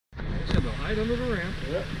Right under the ramp.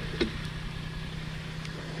 Yep.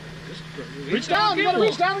 Reach down. You gotta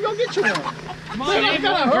reach down and go get you one. Come on, They're not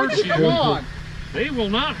gonna hurt you. Come on. They will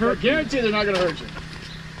not hurt you. I guarantee they're not gonna hurt you.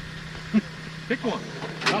 Pick one.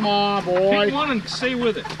 Come on, boy. Pick one and stay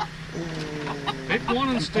with it. Pick one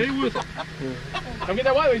and stay with it. Come get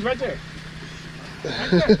that white one. He's right there.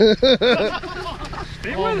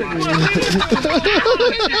 Stay with it. Come on,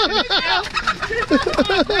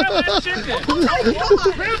 grab that chicken.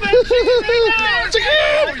 Grab that chicken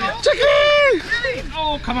right now. Chicken!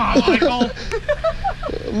 Oh, come on, Michael.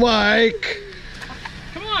 Mike.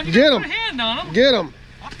 Come on, you Get gotta him. put a hand on him. Get him.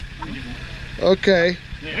 Okay.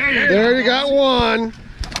 There you got one.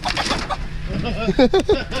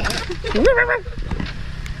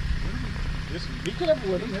 Just be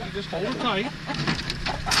careful with him. Yeah. Just hold it tight.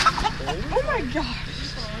 Oh my gosh.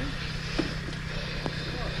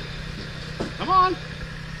 Come on.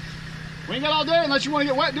 We ain't got all day unless you want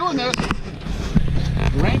to get wet doing this.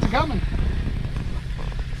 The rain's coming.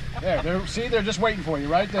 There, see, they're just waiting for you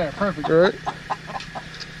right there. Perfect. All right.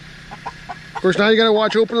 Of course, now you got to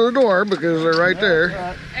watch opening the door because they're right there.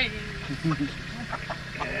 Right. Hey.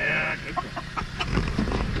 Yeah,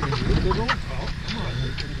 good girl.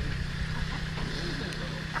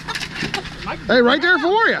 Hey, right there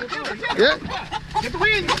for you. Yeah. Get the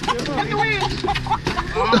wind. Get the wind.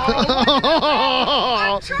 Oh.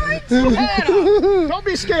 I'm trying to. Don't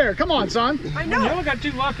be scared. Come on, son. I You know. only got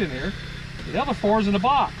 2 left in here. The other 4's in the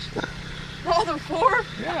box. All the 4?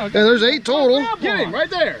 Yeah, Yeah, there's 8 total. Get him right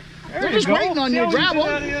there. There They're you just go. waiting on See you to how grab easy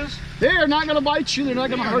them. that is? They're not going to bite you. They're not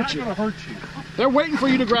going to hurt you. They're not going to hurt you. They're waiting for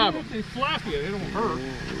you to grab them. If they flap you, they don't hurt.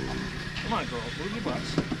 Come on, girls. Move your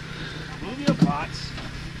butts. Move your butts.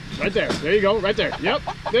 Right there. There you go. Right there. Yep.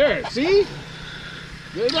 There. See?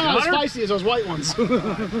 They're not as spicy as those white ones.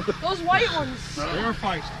 Those white ones. They're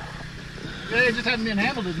feisty. They just haven't been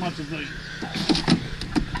handled as much as these.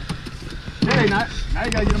 Okay, now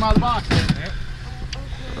you gotta get them out of the box. Yep.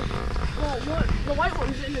 Well, the white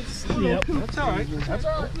one's in its little coop. That's all right. That's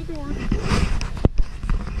all right. Open the door.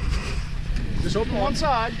 Just open one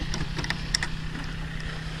side.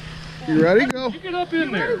 You ready? Go. You get up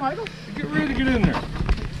in there. Michael. You get ready to get in there.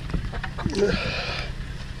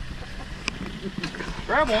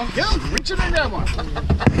 Grab one. Get them. Reach in there and grab one.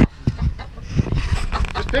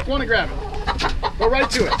 Just pick one and grab it. Go right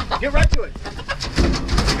to it. Get right to it.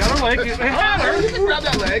 You got her leg. They had her. You can grab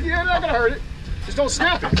that leg. You're not gonna hurt it. Just don't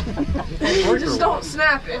snap it. Just don't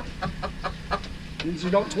snap it. Means you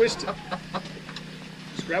don't twist it.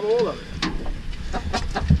 Just grab a hold of it.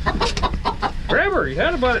 Grab her. You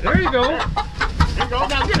had her by it. There you go. There you go.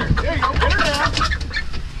 Now get her. There you go. Get her down.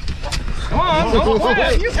 Come on. Don't quit.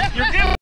 You have You're giving